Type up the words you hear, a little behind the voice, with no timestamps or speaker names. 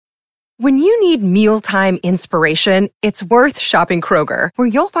When you need mealtime inspiration, it's worth shopping Kroger, where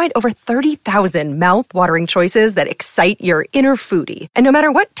you'll find over 30,000 mouth-watering choices that excite your inner foodie. And no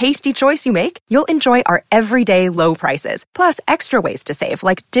matter what tasty choice you make, you'll enjoy our everyday low prices, plus extra ways to save,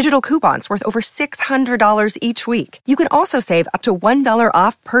 like digital coupons worth over $600 each week. You can also save up to $1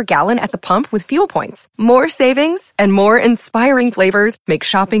 off per gallon at the pump with fuel points. More savings and more inspiring flavors make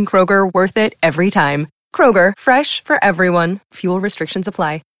shopping Kroger worth it every time. Kroger, fresh for everyone. Fuel restrictions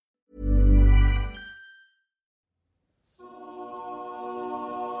apply.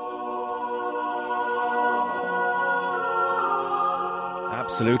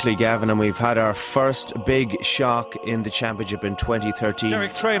 Absolutely, Gavin, and we've had our first big shock in the championship in 2013.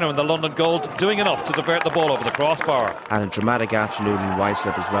 Derek Traynor in the London Gold doing enough to divert the ball over the crossbar. And a dramatic afternoon in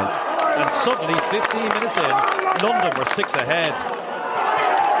Wyslip as well. And suddenly, 15 minutes in, London were 6 ahead.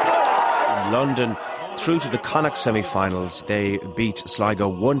 London through to the Connacht semi-finals. They beat Sligo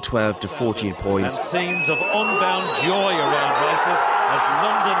 112 to 14 points. And scenes of unbound joy around Wyslip as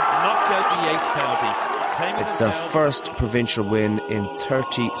London knocked out the 8th county. It's their first provincial win in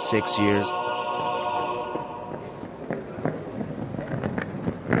 36 years.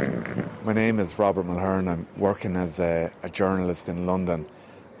 My name is Robert Mulhern. I'm working as a journalist in London.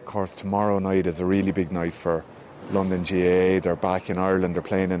 Of course, tomorrow night is a really big night for London GAA. They're back in Ireland. They're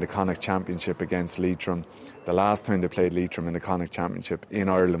playing in the Connacht Championship against Leitrim. The last time they played Leitrim in the Connacht Championship in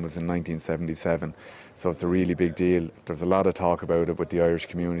Ireland was in 1977. So it's a really big deal. There's a lot of talk about it with the Irish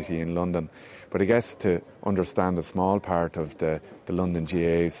community in London. But I guess to understand a small part of the London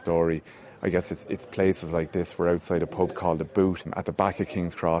GAA story, I guess it's places like this. We're outside a pub called The Boot at the back of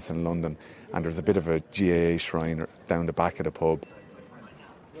King's Cross in London, and there's a bit of a GAA shrine down the back of the pub.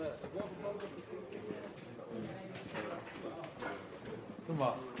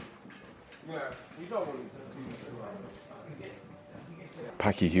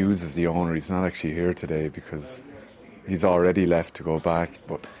 Packy Hughes is the owner. He's not actually here today because he's already left to go back,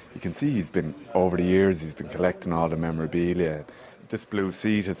 but you can see he's been, over the years, he's been collecting all the memorabilia. This blue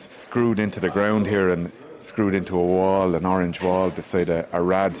seat is screwed into the ground here and screwed into a wall, an orange wall beside a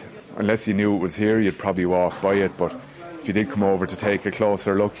rad. Unless you knew it was here, you'd probably walk by it, but if you did come over to take a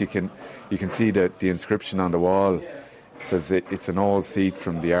closer look, you can see the inscription on the wall. It says it's an old seat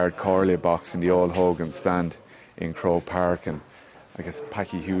from the Ard Corley box in the old Hogan stand in Croke Park, and I guess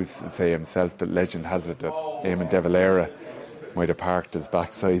Packy Hughes would say himself that legend has it that Eamon De Valera might have parked his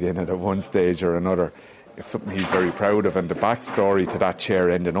backside in it at one stage or another. It's something he's very proud of, and the backstory to that chair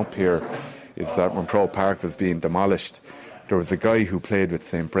ending up here is that when Croke Park was being demolished, there was a guy who played with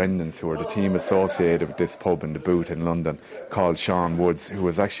St Brendan's, who were the team associated with this pub in The Boot in London, called Sean Woods, who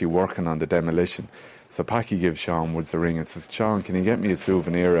was actually working on the demolition. So Packy gives Sean Woods a ring and says, "Sean, can you get me a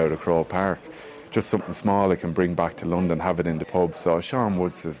souvenir out of Croke Park? Just something small I can bring back to London, have it in the pub." So Sean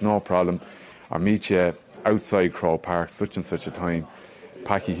Woods says, "No problem, I'll meet you outside Croke Park such and such a time."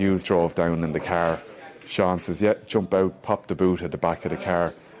 Packy Hughes drove down in the car. Sean says, "Yeah, jump out, pop the boot at the back of the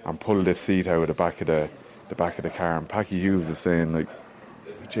car and pull this seat out of the back of the car." And Packy Hughes is saying, like,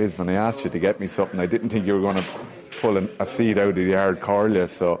 "Jeez, when I asked you to get me something, I didn't think you were going to pull a seat out of the Ard Corley."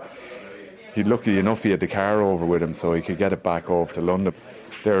 So he'd lucky enough he had the car over with him so he could get it back over to London.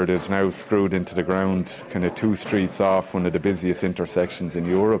 There it is now, screwed into the ground, kind of 2 streets off one of the busiest intersections in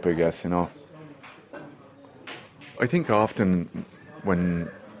Europe, I guess, you know. I think often when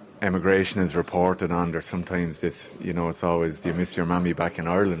emigration is reported on, there's sometimes this, you know, it's always, "Do you miss your mammy back in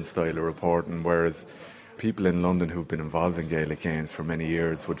Ireland" style of reporting, whereas people in London who've been involved in Gaelic games for many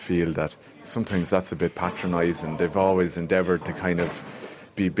years would feel that sometimes that's a bit patronising. They've always endeavoured to kind of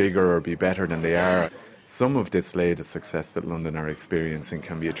be bigger or be better than they are. Some of this latest success that London are experiencing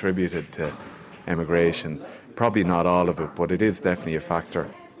can be attributed to emigration. Probably not all of it, but it is definitely a factor.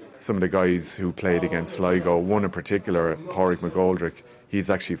 Some of the guys who played against Sligo, one in particular, Pádraig McGoldrick, he's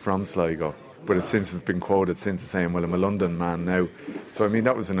actually from Sligo, but it's been quoted since saying, "Well, I'm a London man now." So I mean,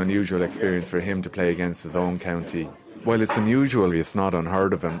 that was an unusual experience for him to play against his own county. While it's unusual, it's not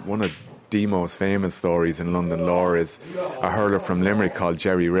unheard of him. One of the most famous stories in London lore is a hurler from Limerick called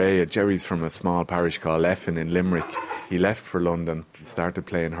Jerry Ray. Jerry's from a small parish called Effin in Limerick. He left for London, started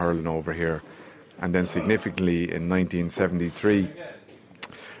playing hurling over here, and then significantly in 1973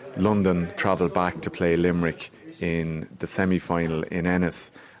 London travelled back to play Limerick in the semi-final in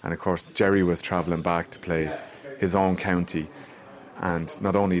Ennis, and of course Jerry was travelling back to play his own county, and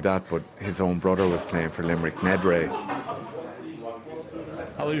not only that, but his own brother was playing for Limerick, Ned Ray.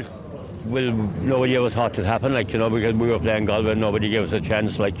 Well, nobody ever thought it happened, like, you know, because we were playing Galway and nobody gave us a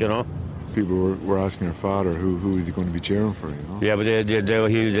chance, like, you know. People were asking your father who is he going to be cheering for, you know? Yeah, but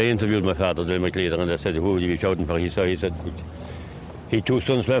they interviewed my father, Bill McLeod, and they said, "Who would you be shouting for?" He said He had 2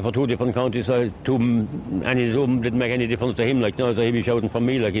 sons playing for 2 different counties, so any of them didn't make any difference to him, like, you know, so he'd be shouting for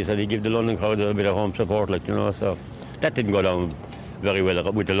me, like he said, he'd give the London crowd a bit of home support, like, you know, so that didn't go down very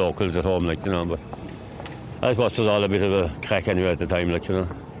well with the locals at home, like, you know, but I suppose it was all a bit of a crack anyway at the time, like, you know,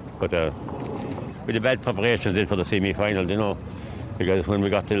 but with the bad preparations did for the semi-final, you know, because when we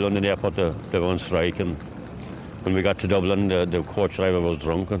got to London Airport, they were on strike, and when we got to Dublin, the coach driver was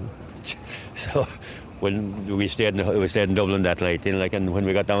drunk, and so when we stayed in Dublin that night, and when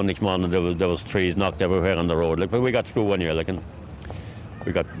we got down next morning, there was trees knocked everywhere on the road. Like, but we got through one year, like, and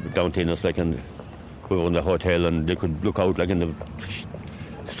we got down to us, like, and we were in the hotel, and they could look out, like, in the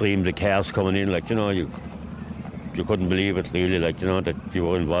streams of cars coming in, like, you know, you couldn't believe it, really, like, you know, that you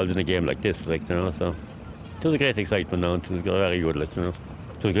were involved in a game like this, like, you know. So it was a great excitement now. It was very good, like, you know.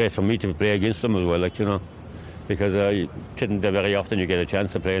 It was great for me to play against them as well, like, you know. Because very often you get a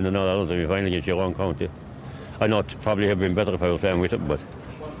chance to play in another Ireland semi-final against your own county. I know it probably have been better if I was playing with them, but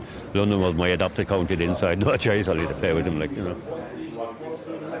London was my adopted county then, so I had no choice only to play with them, like, you know.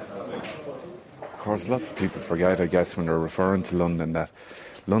 Of course, lots of people forget, I guess, when they're referring to London, that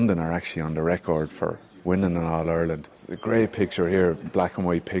London are actually on the record for winning an All-Ireland. There's a great picture here, black and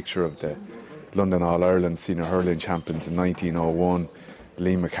white picture of the London All-Ireland senior hurling champions in 1901,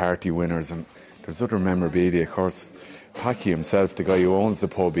 Liam McCarthy winners, and there's other memorabilia, of course. Packy himself, the guy who owns the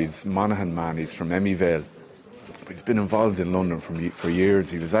pub, he's Monaghan man, he's from Emmyvale. But he's been involved in London for years.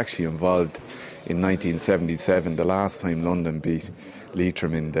 He was actually involved in 1977, the last time London beat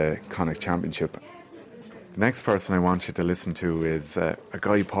Leitrim in the Connacht Championship. The next person I want you to listen to is a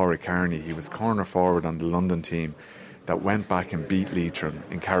guy, Paul Carney. He was corner forward on the London team that went back and beat Leitrim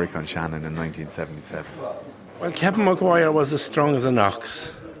in Carrick-on-Shannon in 1977. Well, Kevin Maguire was as strong as an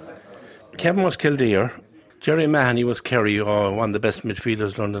ox. Kevin was Kildare. Jerry Mahoney was Kerry, one of the best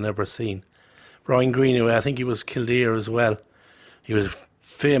midfielders London ever seen. Brian Greenaway, I think he was Kildare as well. He was a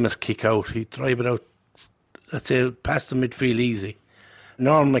famous kick out. He'd drive it out, let's say, past the midfield easy.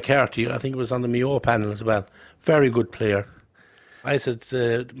 Norman McCarthy, I think, was on the Mayo panel as well. Very good player. I said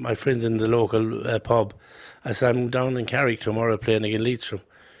to my friends in the local pub, I said, I'm down in Carrick tomorrow playing against Leitrim.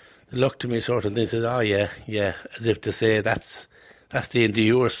 They looked at me sort of and they said, oh yeah, as if to say that's the end of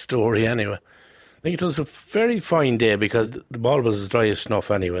your story anyway. I think it was a very fine day because the ball was as dry as snuff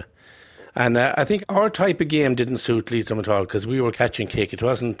anyway. And I think our type of game didn't suit Leitrim at all because we were catching kick. It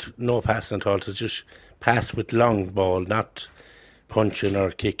wasn't no passing at all. It was just pass with long ball, not punching or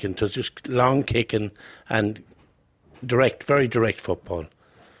kicking. It was just long kicking and direct, very direct football,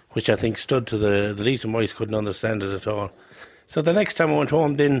 which I think stood to the Leitrim boys couldn't understand it at all. So the next time I went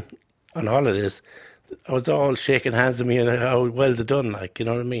home then on holidays, I was all shaking hands with me and how well they done, like, you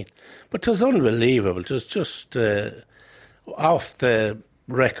know what I mean? But it was unbelievable. It was just off the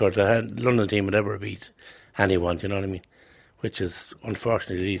record that the London team would ever beat anyone, you know what I mean? Which is,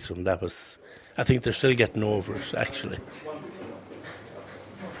 unfortunately, Leitrim. That was, I think they're still getting over it, actually.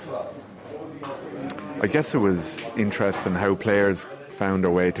 I guess it was interesting how players found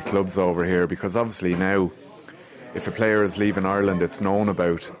their way to clubs over here, because obviously now, if a player is leaving Ireland, it's known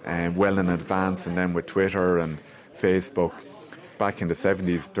about well in advance, and then with Twitter and Facebook. Back in the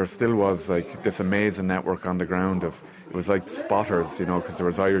 70s, there still was like this amazing network on the ground of, it was like spotters, you know, because there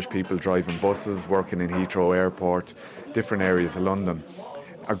was Irish people driving buses, working in Heathrow Airport, different areas of London.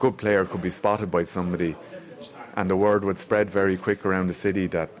 A good player could be spotted by somebody, and the word would spread very quick around the city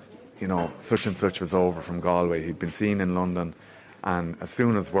that, you know, such and such was over from Galway. He'd been seen in London. And as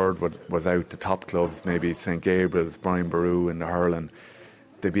soon as word was out, the top clubs, maybe St Gabriel's, Brian Boru and the hurling,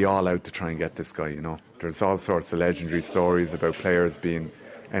 they'd be all out to try and get this guy, you know. There's all sorts of legendary stories about players being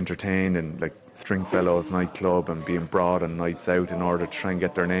entertained in like Stringfellows nightclub and being brought on nights out in order to try and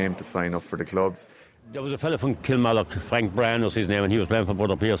get their name to sign up for the clubs. There was a fella from Kilmallock, Frank Bryan was his name, and he was playing for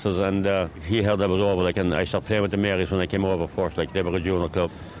Brother Pierce's, and he heard I was over, like, and I stopped playing with the Marys when I came over first, like they were a junior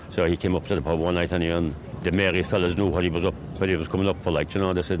club. So he came up to the pub one night and the Marys fellas knew what he was coming up for, like, you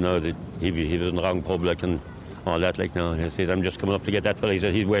know. They said no, he was in the wrong pub, like, and all that, like, no. He said, I'm just coming up to get that fella. He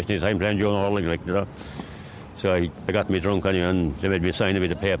said he's wasting his time playing junior hurling, like, you know. So they got me drunk anyway, and they made me sign a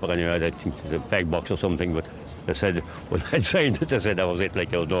bit of paper anyway. I think it's a bag box or something, but they said when I signed it, they said that was it, like,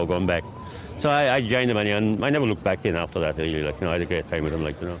 there was no going back. So I joined them anyway, and I never looked back in after that, really, like, you know. I had a great time with them,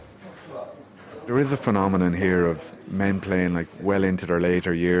 like, you know. There is a phenomenon here of men playing like well into their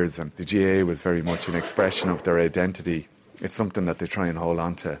later years, and the GAA was very much an expression of their identity. It's something that they try and hold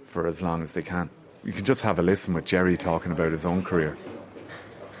on to for as long as they can. You can just have a listen with Jerry talking about his own career.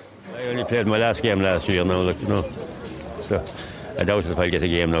 I only played my last game last year now, like, you know. So I doubt if I'll get a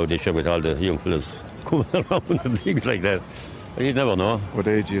game now this year with all the young fellas coming around and things like that. But you never know. What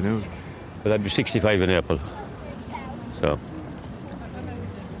age are you now? Well, I'd be 65 in April. So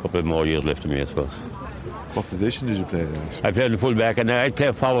couple of more years left of me, I suppose. What position did you play then? I played the full back, and I'd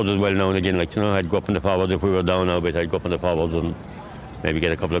play forward as well now and again. Like, you know, I'd go up in the forward if we were down now a bit. I'd go up in the forwards and maybe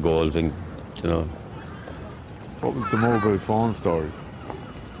get a couple of goals, and you know. What was the mobile phone story?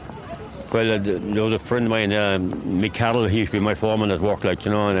 Well, there was a friend of mine, Mick Carroll. He used to be my foreman at work, like,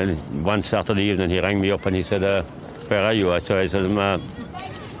 you know. And then one Saturday evening, he rang me up and he said, "Where are you?" I said,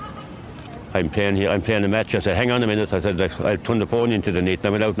 I'm playing here. I'm playing a match. I said, "Hang on a minute." I said, "I'll turn the phone into the net." And I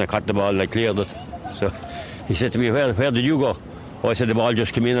went out and I caught the ball and I cleared it. So he said to me, where did you go? Oh, I said, the ball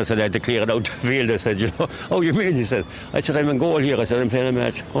just came in. I said, I had to clear it out the field. I said, you know, "Oh, you mean?" He said, I said, "I'm in goal here." I said, "I'm playing a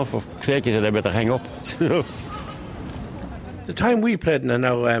match." "Oh, for sake," he said, "I better hang up." The time we played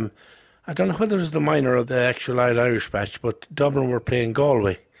now, I don't know whether it was the minor or the actual Irish match, but Dublin were playing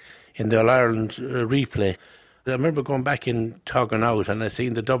Galway in the All-Ireland replay. I remember going back in Toggin out and I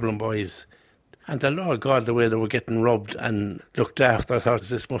seen the Dublin boys, and the Lord God, the way they were getting rubbed and looked after. I thought,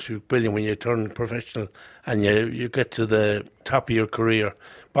 this must be brilliant when you turn professional and you get to the top of your career.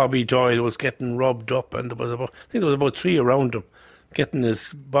 Bobby Doyle was getting rubbed up, and I think there was about 3 around him, getting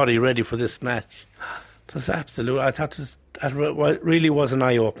his body ready for this match. It was absolute. I thought that really was an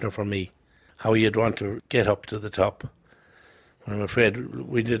eye-opener for me, how you'd want to get up to the top. And I'm afraid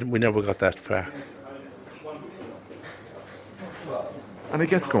we never got that far. And I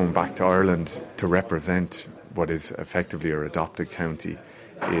guess going back to Ireland to represent what is effectively our adopted county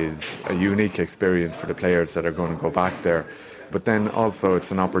is a unique experience for the players that are going to go back there. But then also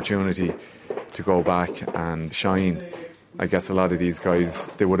it's an opportunity to go back and shine. I guess a lot of these guys,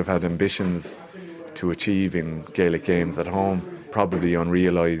 they would have had ambitions to achieve in Gaelic games at home, probably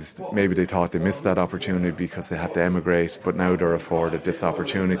unrealised. Maybe they thought they missed that opportunity because they had to emigrate, but now they're afforded this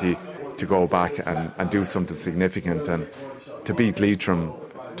opportunity to go back and do something significant, and to beat Leitrim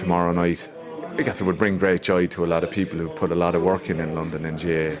tomorrow night. I guess it would bring great joy to a lot of people who've put a lot of work in London and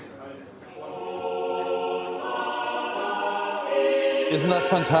GAA. Isn't that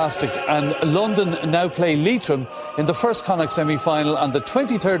fantastic? And London now play Leitrim in the first Connacht semi-final on the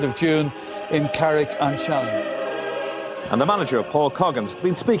 23rd of June in Carrick-on-Shannon. And the manager, Paul Coggins,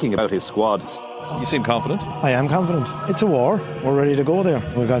 been speaking about his squad. You seem confident? I am confident. It's a war. We're ready to go there.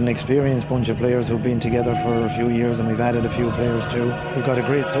 We've got an experienced bunch of players who've been together for a few years, and we've added a few players too. We've got a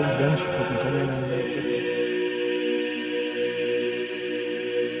great subs bench who can come in and